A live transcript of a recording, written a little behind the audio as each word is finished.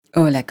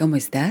Hola, ¿cómo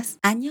estás?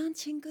 안녕,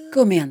 친구.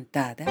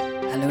 Comentada.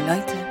 Hello,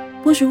 Leute.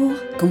 Bonjour.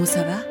 Comment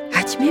ça va?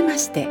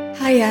 하지메마시테.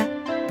 Hiya.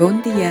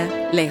 Bon dia.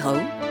 你好，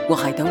我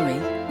係 Dory。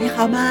你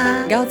好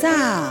嗎？搞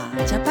砸。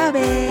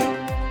자빠베.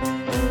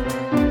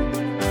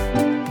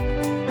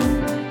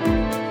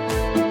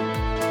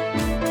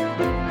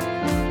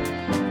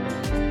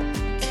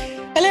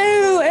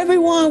 Hello,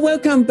 everyone.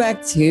 Welcome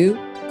back to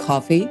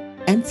Coffee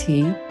and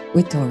Tea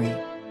with Dory.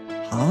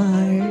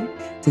 Hi.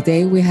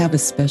 Today we have a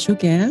special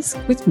guest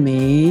with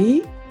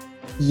me.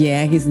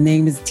 Yeah, his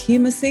name is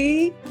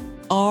Timothy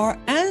R.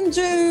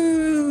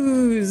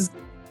 Andrews.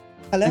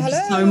 Hello, Thank hello.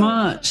 you so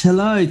much.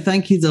 Hello.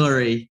 Thank you,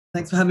 Dory.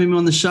 Thanks for having me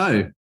on the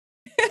show.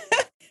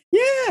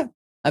 Yeah.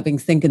 I've been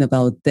thinking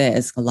about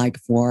this like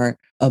for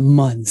a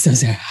month, so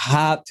I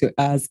have to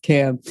ask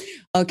him.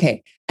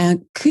 Okay.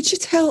 And could you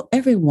tell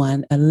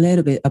everyone a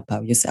little bit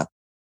about yourself?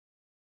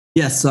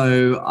 Yeah,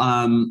 so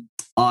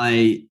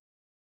I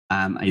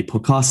am a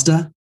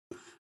podcaster.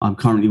 I'm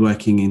currently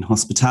working in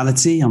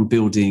hospitality. I'm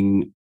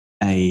building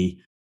a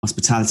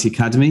hospitality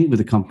academy with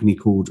a company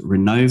called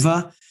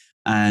Renova,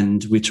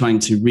 and we're trying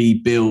to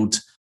rebuild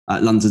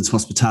London's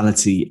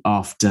hospitality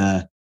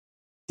after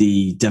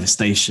the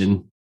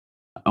devastation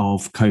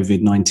of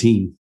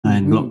COVID-19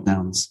 and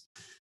lockdowns.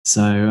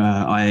 So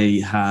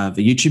I have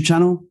a YouTube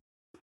channel,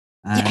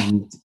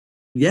 and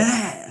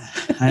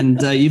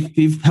and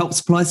you've helped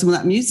supply some of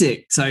that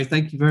music. So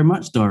thank you very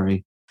much,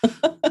 Dory.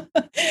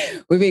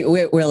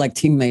 We're like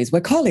teammates.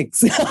 We're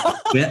colleagues.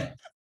 Yeah,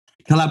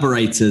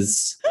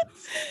 collaborators.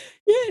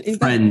 Yeah,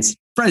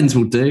 friends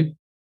will do.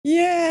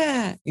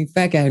 Yeah. In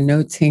fact, I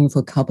know Tim for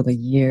a couple of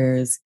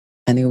years,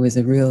 and it was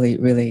a really,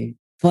 really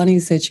funny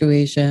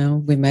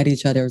situation. We met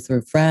each other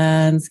through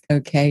friends.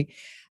 Okay.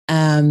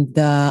 And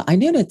I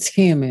know that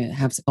Tim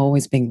has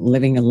always been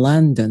living in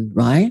London,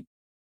 right?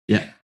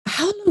 Yeah.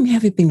 How long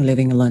have you been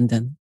living in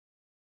London?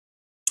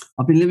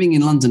 I've been living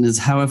in London as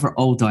however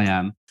old I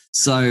am.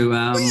 So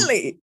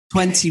Really?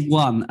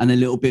 21 and a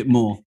little bit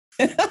more.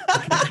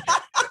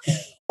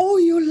 Oh,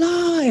 you're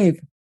live.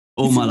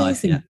 All It's my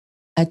amazing. life, yeah.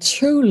 A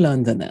true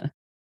Londoner.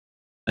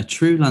 A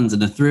true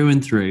Londoner through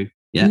and through.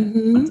 Yeah.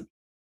 Mm-hmm.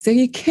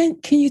 So can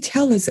you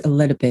tell us a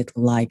little bit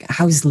like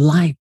how's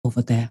life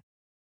over there?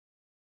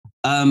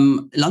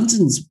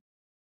 London's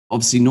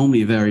obviously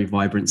normally a very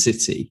vibrant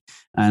city,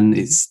 and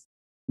it's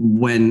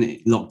when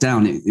it locked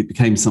down, it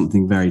became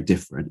something very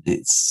different.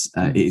 It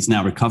is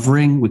now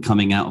recovering. We're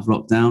coming out of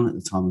lockdown at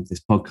the time of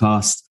this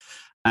podcast,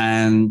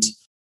 and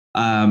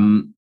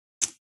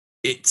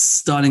it's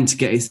starting to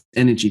get its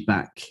energy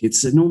back.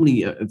 It's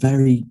normally a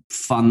very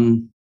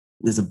fun.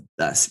 It's a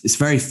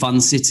very fun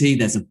city.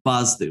 There's a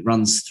buzz that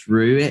runs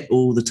through it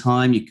all the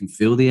time. You can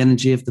feel the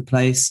energy of the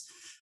place,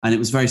 and it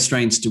was very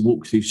strange to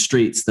walk through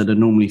streets that are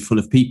normally full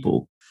of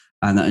people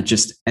and that are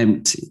just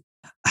empty.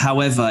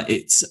 However,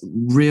 it's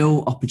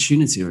real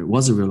opportunity, or it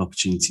was a real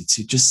opportunity,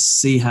 to just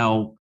see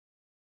how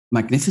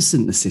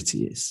magnificent the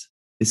city is.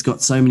 It's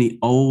got so many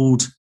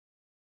old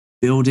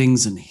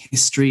buildings and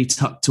history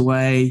tucked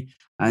away.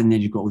 And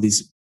then you've got all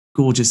these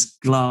gorgeous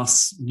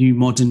glass, new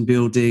modern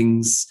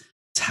buildings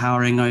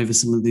towering over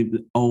some of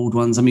the old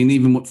ones. I mean,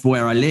 even for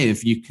where I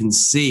live, you can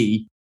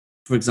see,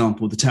 for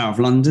example, the Tower of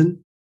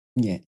London.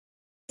 Yeah.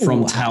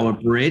 From Tower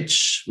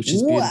Bridge, which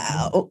is beautiful.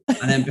 Wow.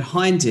 And then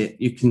behind it,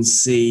 you can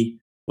see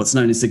what's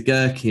known as the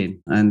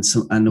Gherkin and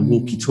the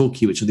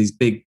walkie-talkie, which are these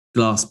big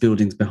glass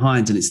buildings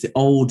behind. And it's the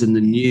old and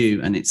the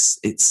new, and it's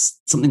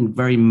something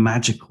very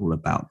magical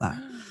about that.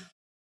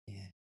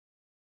 Yeah.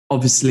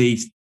 Obviously,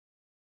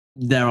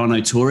 there are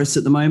no tourists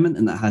at the moment,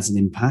 and that has an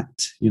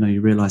impact. You know,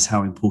 you realize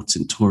how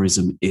important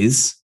tourism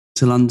is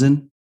to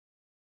London.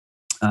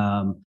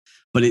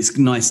 But it's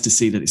nice to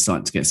see that it's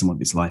starting to get some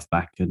of its life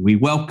back, and we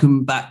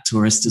welcome back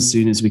tourists as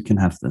soon as we can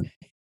have them.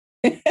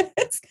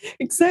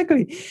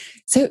 Exactly.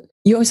 So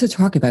you also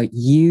talk about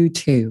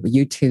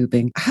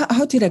YouTubing.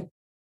 How did it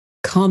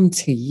come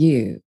to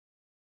you?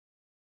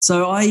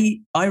 So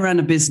I ran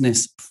a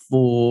business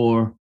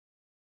for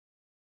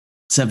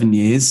 7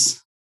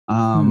 years,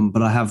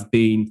 but I have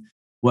been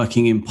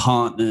working in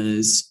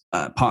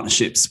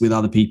partnerships with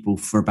other people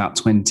for about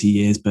 20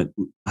 years, but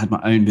I had my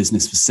own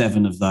business for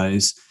 7 of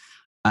those.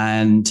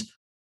 And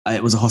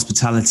it was a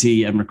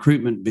hospitality and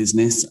recruitment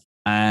business.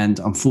 And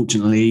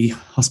unfortunately,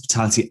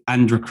 hospitality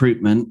and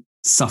recruitment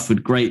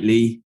suffered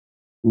greatly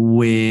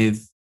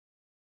with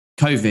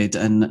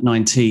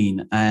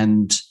COVID-19.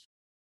 And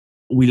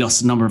we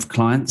lost a number of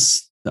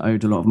clients that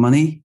owed a lot of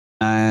money.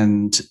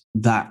 And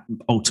that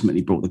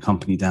ultimately brought the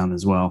company down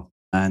as well.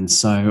 And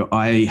so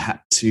I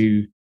had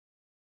to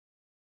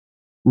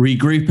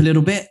regroup a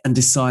little bit and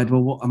decide,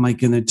 well, what am I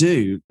going to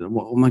do?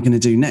 What am I going to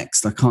do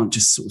next? I can't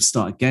just sort of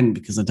start again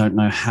because I don't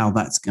know how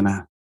that's going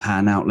to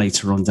pan out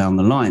later on down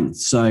the line.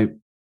 So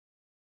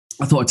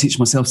I thought I'd teach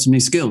myself some new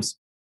skills.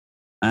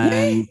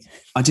 And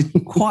I did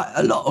quite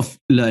a lot of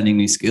learning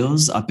new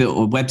skills. I built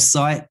a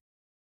website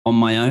on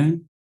my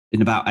own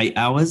in about 8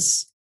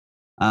 hours.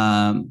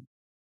 I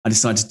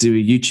decided to do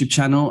a YouTube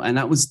channel, and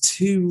that was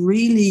to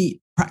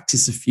really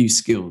practice a few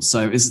skills.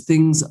 So it's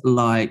things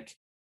like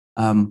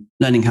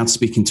learning how to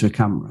speak into a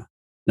camera,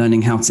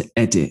 learning how to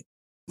edit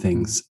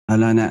things. I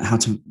learned how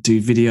to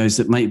do videos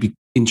that might be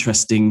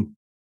interesting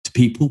to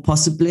people,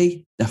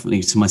 possibly,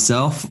 definitely to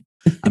myself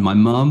and my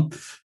mum.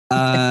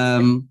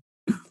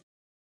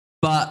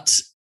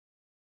 But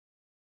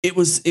it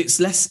was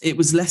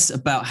less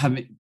about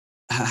having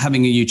a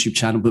YouTube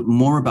channel, but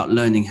more about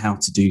learning how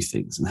to do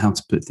things and how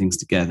to put things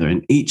together.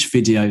 And each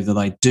video that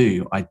I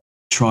do, I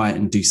try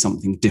and do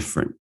something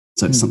different.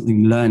 So it's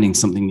learning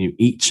something new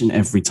each and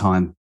every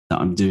time that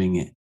I'm doing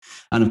it.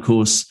 And of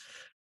course,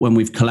 when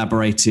we've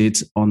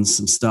collaborated on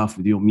some stuff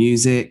with your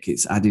music,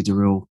 it's added a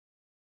real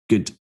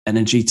good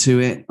energy to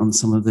it on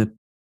some of the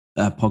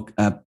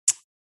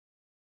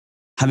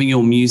having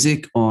your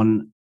music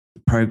on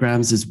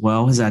programs as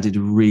well has added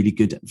a really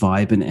good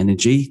vibe and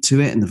energy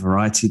to it, and the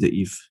variety that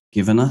you've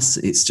given us,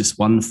 it's just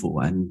wonderful.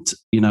 And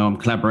I'm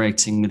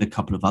collaborating with a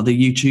couple of other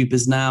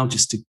YouTubers now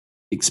just to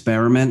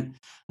experiment,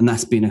 and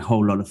that's been a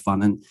whole lot of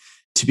fun. And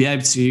to be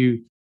able to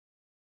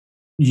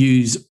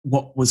use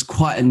what was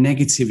quite a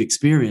negative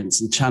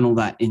experience and channel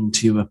that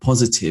into a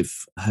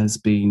positive has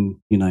been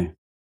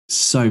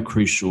so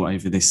crucial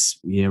over this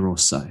year or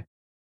so.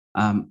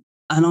 And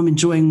I'm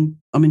enjoying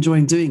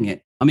doing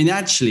it. I mean,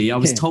 actually, I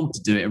was told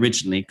to do it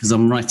originally because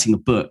I'm writing a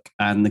book,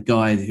 and the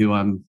guy who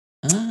I'm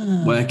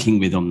working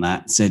with on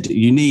that said,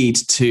 you need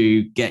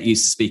to get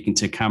used to speaking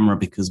to a camera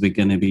because we're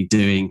going to be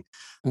doing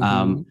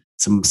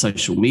some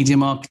social media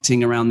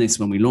marketing around this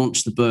when we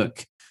launch the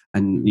book.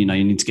 And, you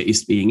need to get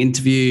used to being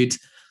interviewed.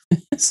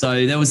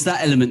 So there was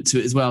that element to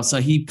it as well. So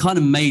he kind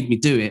of made me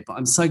do it, but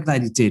I'm so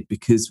glad he did,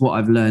 because what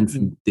I've learned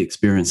from the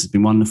experience has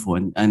been wonderful.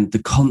 And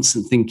the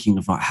constant thinking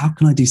of how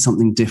can I do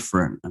something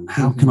different and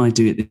how can I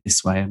do it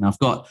this way? And I've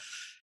got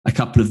a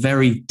couple of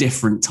very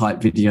different type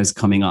videos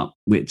coming up,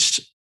 which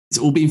it's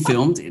all been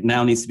filmed. It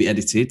now needs to be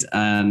edited,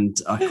 and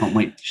I can't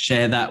wait to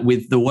share that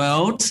with the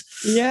world.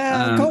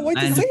 Yeah, I can't wait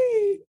to see.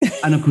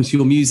 And of course,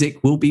 your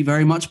music will be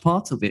very much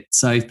part of it.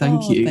 So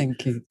thank you.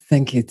 Thank you.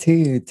 Thank you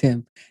too,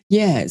 Tim.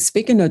 Yeah,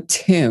 speaking of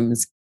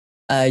Tim's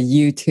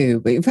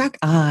YouTube, in fact,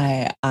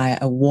 I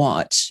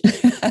watch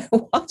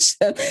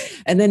them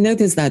and then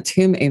noticed that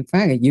Tim, in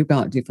fact, you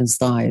got different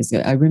styles.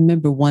 I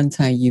remember one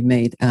time you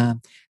made a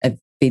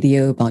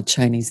video about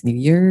Chinese New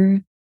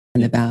Year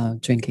and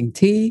about drinking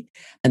tea.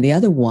 And the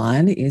other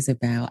one is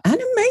about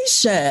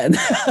animation.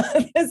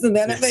 There's an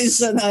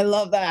animation. Yes. I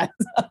love that.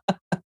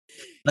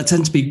 That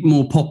tends to be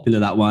more popular,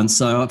 that one.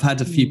 So I've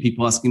had a few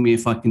people asking me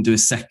if I can do a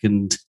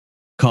second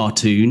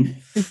cartoon.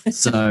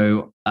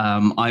 So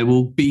I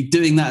will be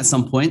doing that at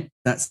some point.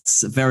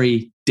 That's a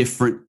very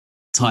different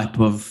type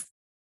of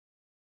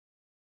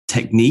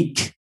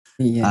technique.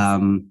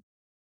 Yes.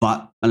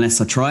 But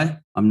unless I try,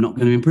 I'm not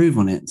going to improve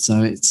on it.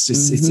 So it's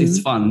just, it's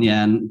fun.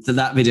 Yeah. And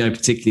that video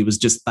particularly was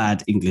just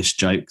bad English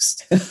jokes.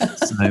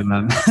 So,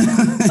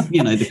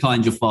 the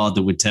kind your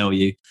father would tell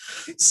you.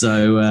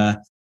 So,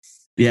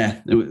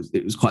 yeah,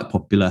 it was quite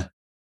popular.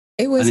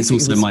 And it's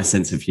also my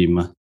sense of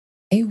humor.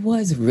 It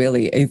was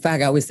really, in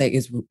fact, I would say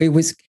it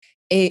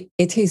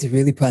is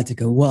really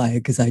practical. Why?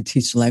 Because I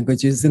teach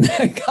languages and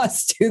I got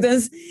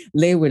students,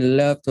 they would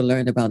love to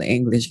learn about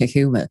English and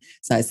humor.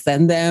 So I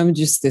send them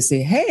just to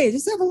say, hey,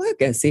 just have a look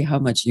and see how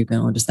much you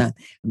can understand.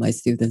 And my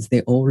students,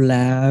 they all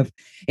laugh.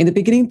 In the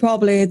beginning,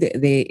 probably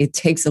it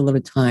takes a little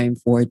time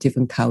for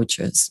different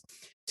cultures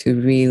to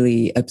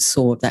really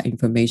absorb that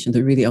information,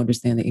 to really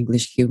understand the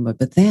English humor.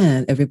 But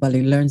then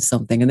everybody learns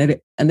something, and then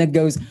it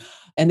goes,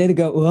 and then they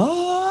go,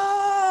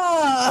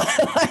 oh!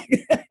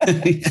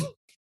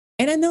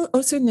 And I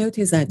also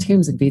notice that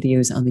Tim's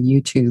videos on the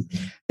YouTube,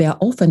 they are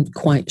often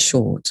quite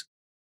short,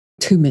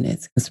 2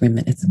 minutes or 3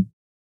 minutes.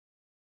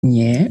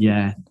 Yeah.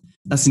 Yeah,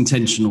 that's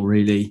intentional,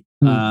 really.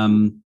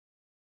 There's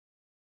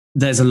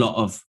a lot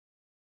of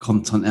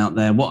content out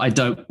there. What I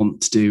don't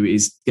want to do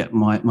is get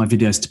my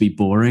videos to be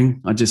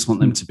boring. I just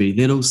want them to be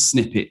little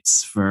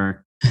snippets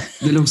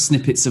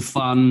of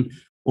fun,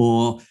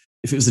 or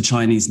if it was the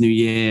Chinese New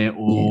Year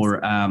or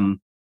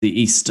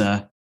the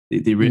Easter,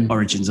 the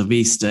origins of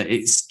Easter,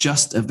 it's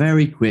just a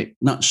very quick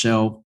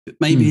nutshell.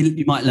 Maybe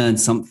you might learn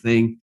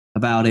something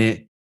about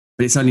it,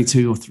 but it's only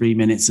 2 or 3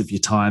 minutes of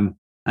your time,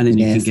 and then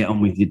you can get on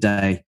with your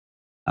day.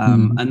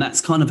 And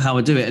that's kind of how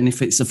I do it. And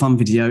if it's a fun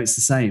video, it's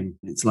the same.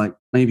 It's like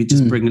maybe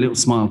just bring a little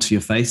smile to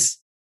your face.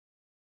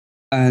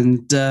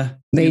 And they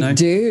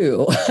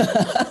do.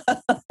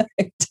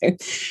 They do.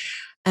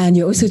 And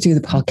you also do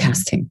the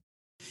podcasting.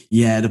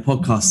 Yeah, the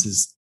podcast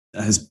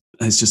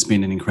has just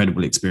been an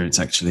incredible experience,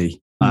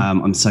 actually.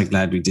 I'm so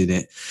glad we did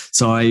it.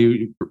 So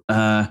I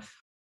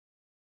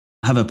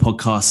have a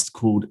podcast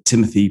called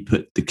Timothy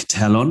Put the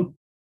Kettle On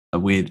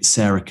with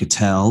Sarah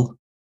Kettle.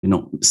 We're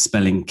not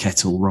spelling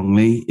kettle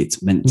wrongly.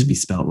 It's meant to be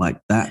spelled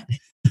like that.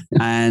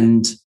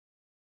 And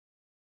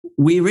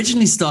we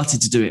originally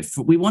started to do it.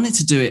 We wanted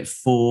to do it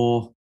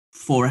for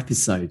 4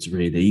 episodes,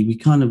 really. We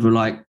kind of were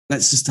like,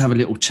 let's just have a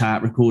little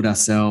chat, record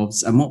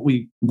ourselves. And what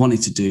we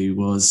wanted to do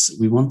was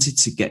we wanted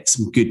to get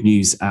some good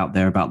news out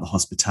there about the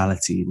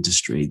hospitality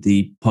industry.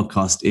 The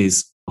podcast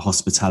is a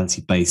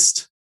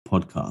hospitality-based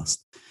podcast.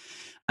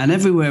 And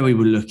everywhere we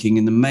were looking,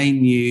 in the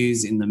main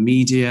news, in the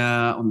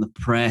media, on the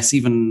press,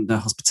 even the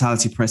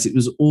hospitality press, it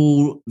was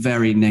all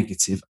very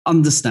negative.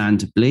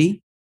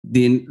 Understandably,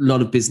 a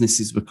lot of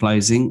businesses were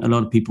closing. A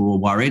lot of people were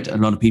worried. A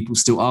lot of people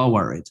still are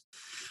worried.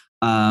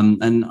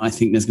 And I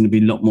think there's going to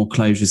be a lot more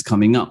closures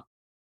coming up.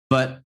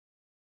 But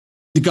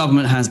the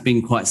government has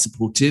been quite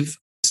supportive.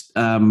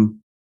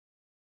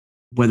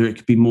 Whether it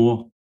could be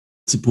more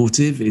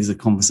supportive is a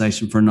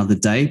conversation for another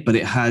day, but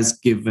it has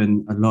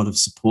given a lot of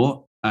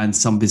support, and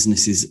some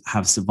businesses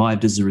have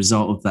survived as a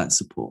result of that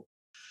support.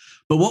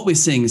 But what we're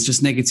seeing is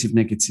just negative,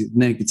 negative,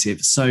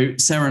 negative. So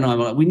Sarah and I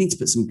were like, we need to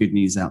put some good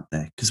news out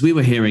there, because we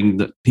were hearing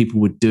that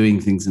people were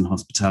doing things in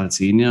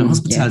hospitality. And,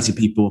 hospitality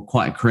people are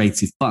quite a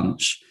creative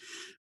bunch.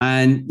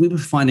 And we were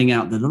finding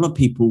out that a lot of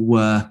people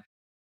were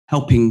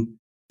helping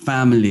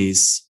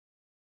families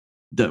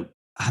that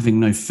having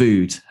no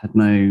food, had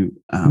no,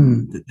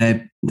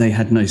 they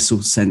had no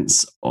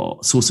sense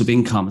or source of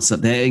income. So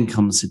their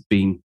incomes had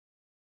been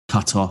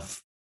cut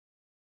off.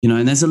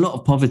 And there's a lot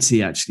of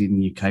poverty actually in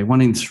the UK.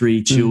 1 in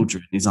 3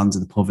 children is under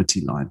the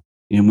poverty line.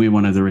 And we're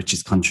one of the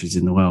richest countries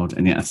in the world.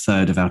 And yet a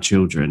third of our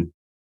children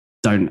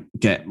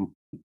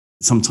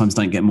sometimes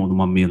don't get more than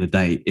 1 meal a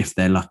day if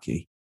they're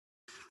lucky.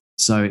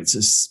 So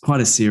it's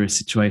quite a serious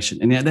situation.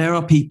 And yet there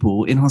are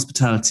people in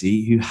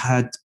hospitality who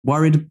had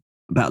worried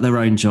about their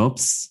own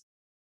jobs,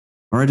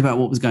 worried about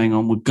what was going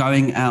on, were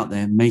going out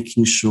there,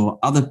 making sure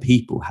other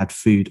people had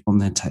food on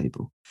their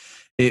table.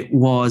 It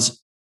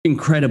was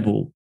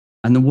incredible.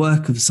 And the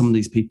work of some of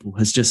these people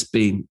has just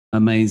been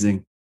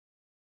amazing.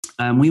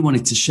 And we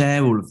wanted to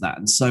share all of that.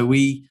 And so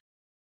we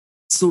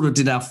sort of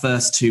did our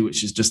first 2,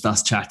 which is just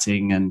us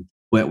chatting and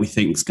what we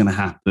think is going to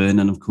happen.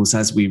 And of course,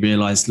 as we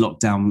realized,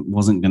 lockdown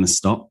wasn't going to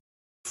stop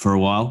for a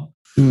while,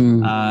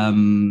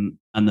 and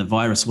the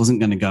virus wasn't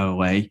going to go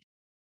away,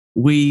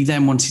 we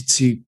then wanted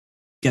to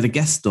get a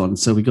guest on.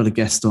 So we got a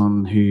guest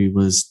on who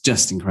was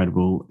just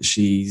incredible.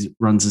 She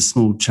runs a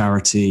small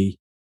charity,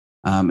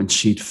 and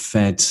she'd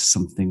fed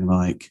something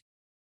like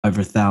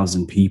over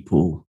 1,000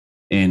 people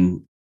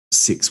in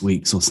 6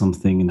 weeks or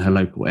something in her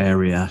local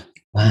area.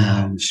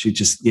 Wow. And she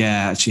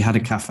had a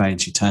cafe and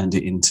she turned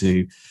it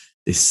into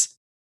this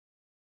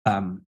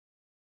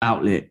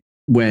outlet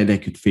where they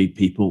could feed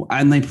people,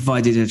 and they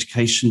provided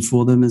education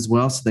for them as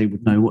well, so they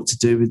would know what to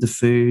do with the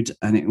food.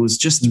 And it was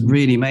just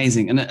really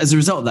amazing. And as a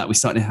result of that, we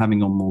started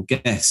having on more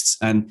guests,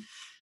 and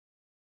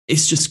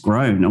it's just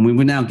grown. And we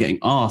were now getting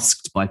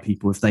asked by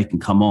people if they can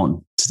come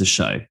on to the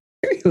show.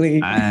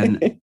 Really?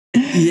 And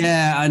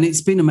and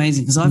it's been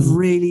amazing, because I've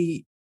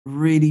really,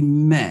 really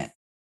met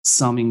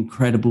some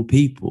incredible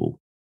people.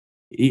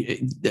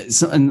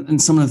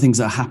 And some of the things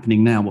that are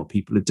happening now, what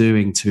people are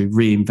doing to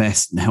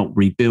reinvest and help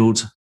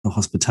rebuild the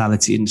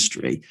hospitality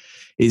industry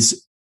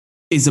is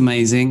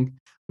amazing.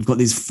 We've got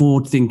these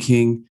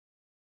forward-thinking,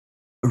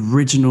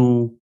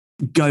 original,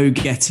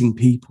 go-getting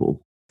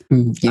people.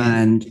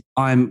 And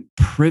I'm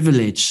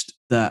privileged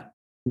that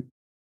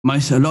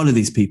a lot of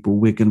these people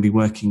we're going to be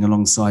working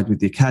alongside with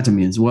the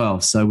Academy as well.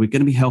 So we're going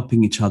to be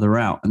helping each other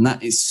out. And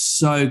that is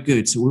so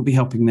good. So we'll be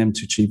helping them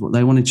to achieve what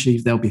they want to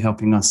achieve. They'll be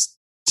helping us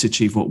to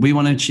achieve what we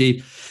want to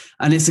achieve.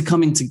 And it's a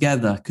coming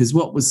together, because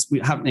what was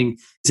happening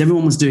is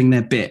everyone was doing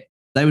their bit.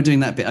 They were doing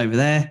that bit over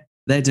there.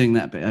 They're doing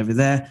that bit over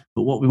there.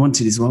 But what we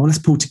wanted is, well, let's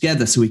pull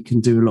together so we can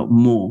do a lot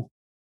more.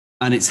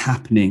 And it's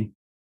happening.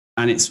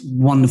 And it's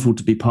wonderful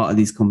to be part of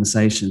these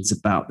conversations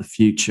about the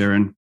future,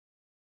 and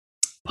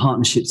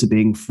partnerships are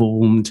being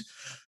formed.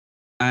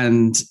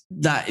 And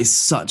that is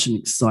such an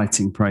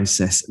exciting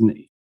process. And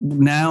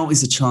now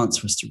is a chance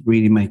for us to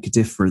really make a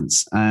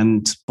difference.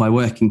 And by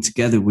working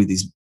together with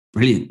these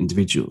brilliant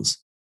individuals,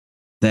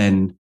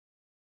 then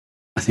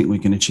I think we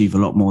can achieve a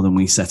lot more than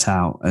we set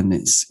out. And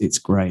it's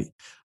great.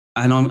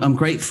 And I'm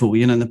grateful, the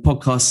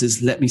podcast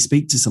has let me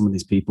speak to some of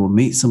these people,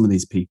 meet some of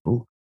these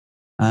people.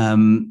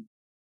 And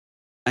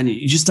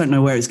you just don't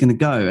know where it's going to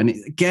go. And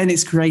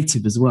it's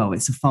creative as well.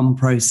 It's a fun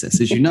process,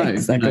 as you know.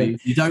 Exactly.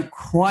 You don't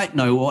quite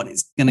know what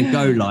it's going to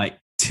go like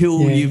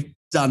till you've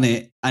done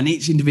it. And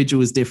each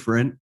individual is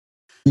different.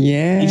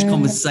 Yeah. Each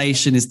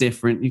conversation is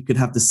different. You could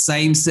have the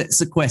same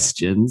sets of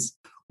questions,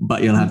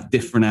 but you'll have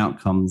different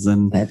outcomes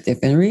and a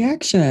different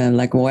reaction,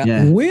 like what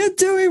we're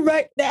doing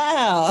right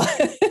now.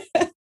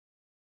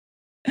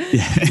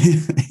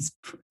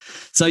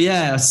 So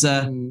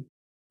and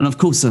of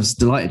course I was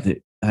delighted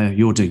that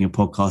you're doing your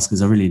podcast,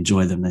 because I really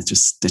enjoy them. They're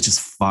just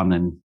fun,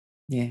 and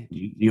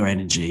your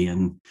energy.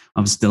 And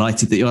I was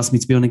delighted that you asked me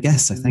to be on a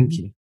guest. So thank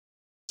you.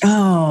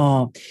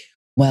 Oh,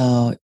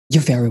 well,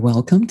 you're very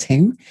welcome,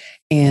 Tim.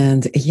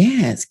 And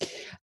yes,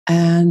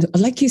 and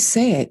like you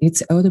said,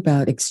 it's all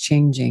about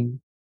exchanging.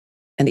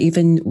 And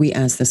even we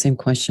ask the same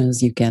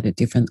questions, you get a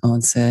different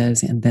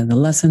answers. And then the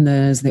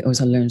listeners, they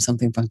also learn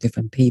something from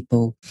different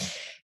people.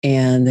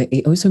 And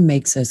it also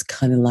makes us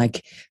kind of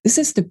like, this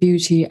is the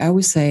beauty. I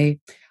would say,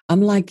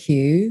 I'm like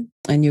you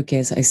and your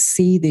guess, I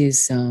see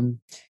this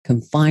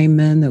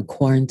confinement or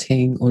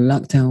quarantine or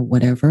lockdown,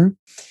 whatever.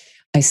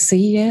 I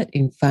see it,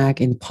 in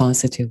fact, in a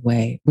positive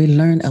way. We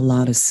learn a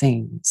lot of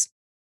things.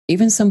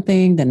 even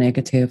something the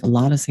negative, a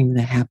lot of things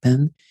that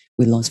happen.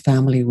 We lost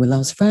family, we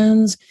lost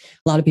friends,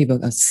 a lot of people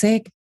got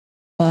sick,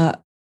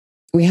 but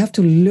we have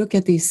to look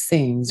at these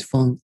things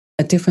from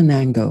a different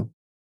angle,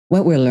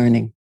 what we're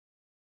learning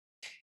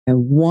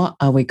and what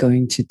are we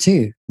going to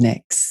do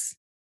next.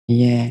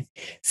 Yeah.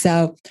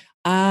 So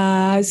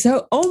almost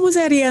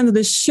at the end of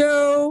the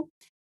show,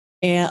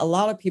 and a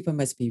lot of people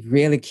must be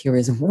really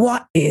curious,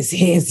 what is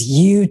his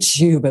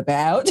YouTube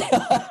about?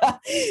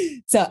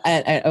 So,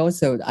 and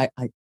also,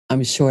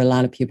 I'm sure a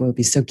lot of people will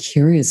be so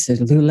curious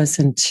to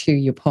listen to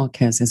your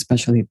podcast,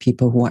 especially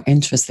people who are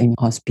interested in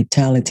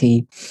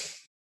hospitality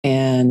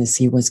and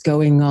see what's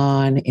going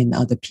on in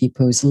other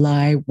people's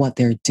life, what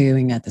they're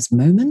doing at this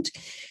moment.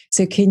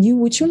 So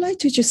would you like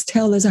to just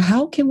tell us,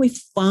 how can we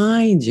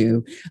find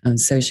you on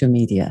social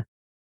media?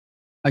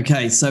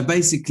 Okay, so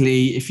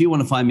basically, if you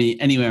want to find me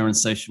anywhere on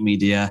social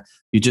media,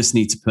 you just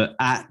need to put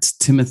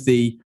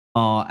 @Timothy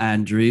R.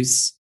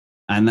 Andrews,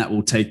 and that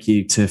will take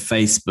you to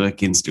Facebook,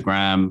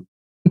 Instagram,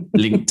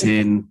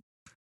 LinkedIn,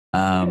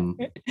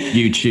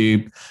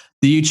 YouTube.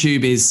 The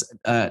YouTube is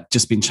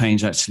just been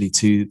changed actually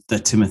to the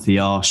Timothy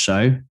R.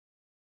 Show.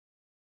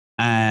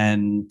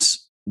 And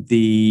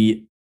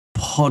the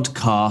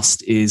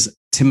podcast is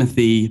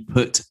Timothy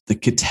Put the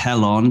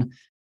Kettle On.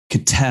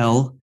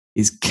 Kettle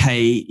is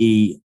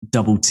KETTEL.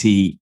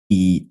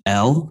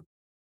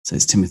 So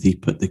it's Timothy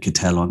Put the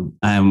Kettle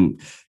On.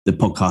 The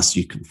podcast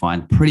you can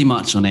find pretty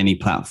much on any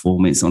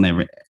platform. It's on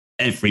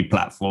every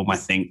platform, I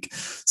think.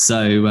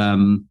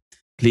 So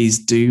please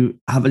do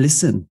have a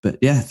listen. But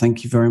yeah,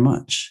 thank you very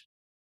much.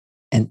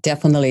 And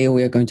definitely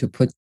we're going to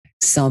put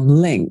some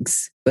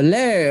links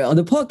below on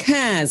the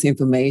podcast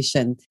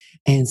information.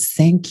 And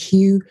thank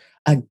you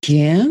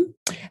again.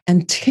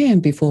 And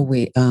Tim, before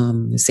we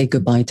say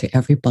goodbye to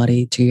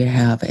everybody, do you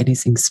have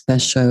anything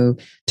special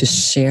to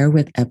share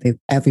with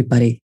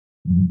everybody?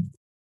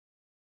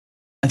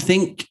 I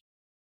think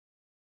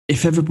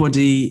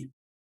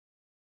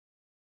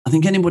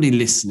anybody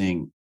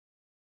listening,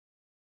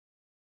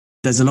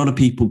 there's a lot of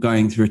people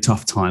going through a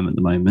tough time at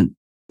the moment.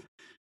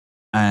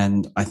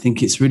 And I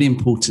think it's really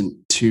important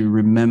to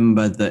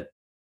remember that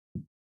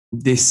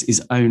this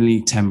is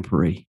only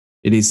temporary.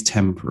 It is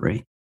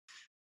temporary.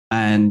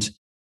 And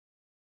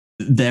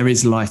there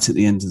is light at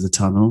the end of the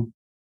tunnel.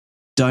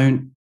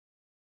 Don't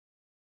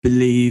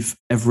believe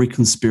every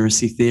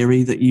conspiracy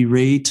theory that you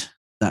read.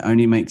 That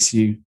only makes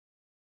you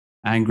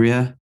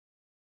angrier.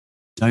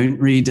 Don't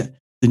read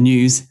the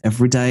news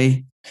every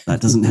day.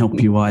 That doesn't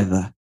help you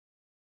either.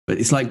 But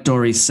it's like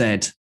Dory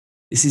said,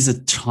 this is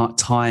a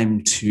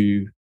time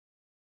to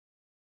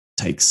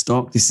take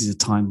stock. This is a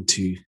time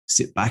to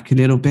sit back a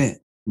little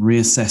bit,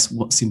 reassess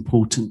what's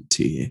important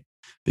to you.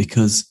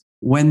 Because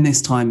when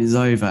this time is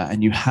over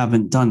and you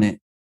haven't done it,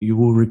 you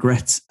will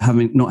regret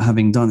not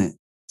having done it.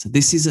 So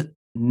this is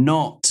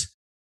not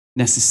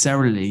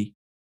necessarily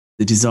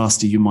the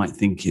disaster you might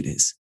think it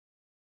is.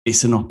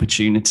 It's an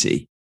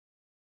opportunity,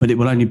 but it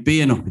will only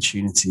be an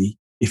opportunity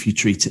if you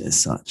treat it as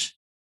such.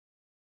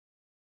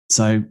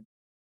 So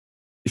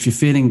if you're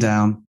feeling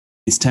down,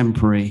 it's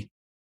temporary.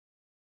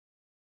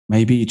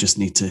 Maybe you just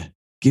need to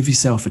give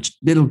yourself a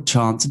little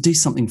chance to do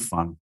something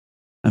fun.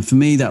 And for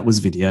me, that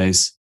was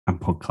videos and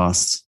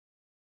podcasts.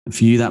 And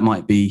for you, that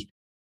might be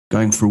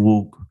going for a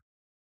walk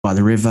by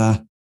the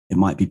river. It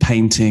might be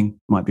painting,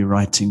 it might be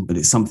writing, but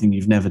it's something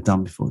you've never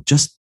done before.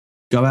 Just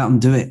go out and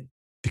do it,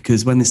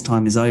 because when this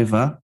time is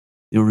over,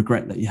 you'll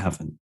regret that you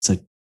haven't. So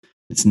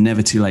it's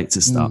never too late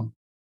to start.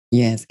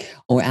 Yes.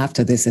 Or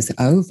after this is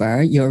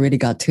over, you already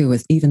got 2 or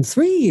even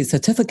 3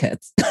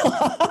 certificates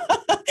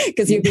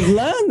because you've been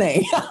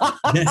learning.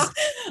 Yes.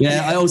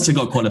 Yeah, I also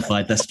got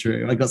qualified. That's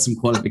true. I got some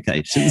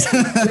qualifications.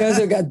 You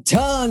also got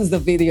tons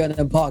of video and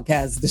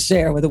podcasts to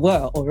share with the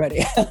world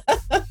already.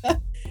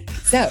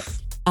 So,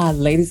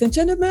 ladies and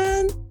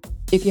gentlemen,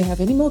 if you have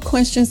any more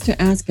questions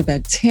to ask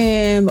about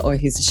Tim or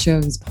his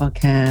show, his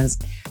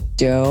podcast,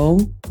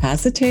 don't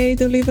hesitate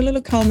to leave a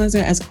little comments or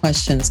ask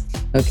questions,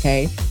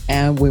 okay?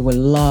 And we would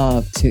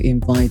love to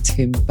invite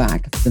him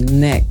back for the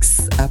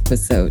next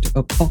episode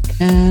of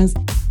podcast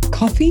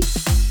Coffee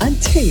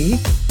and Tea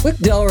with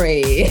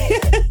Dory.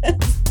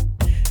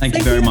 Thank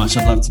you very much.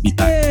 I'd love to be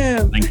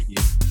back. Thank you.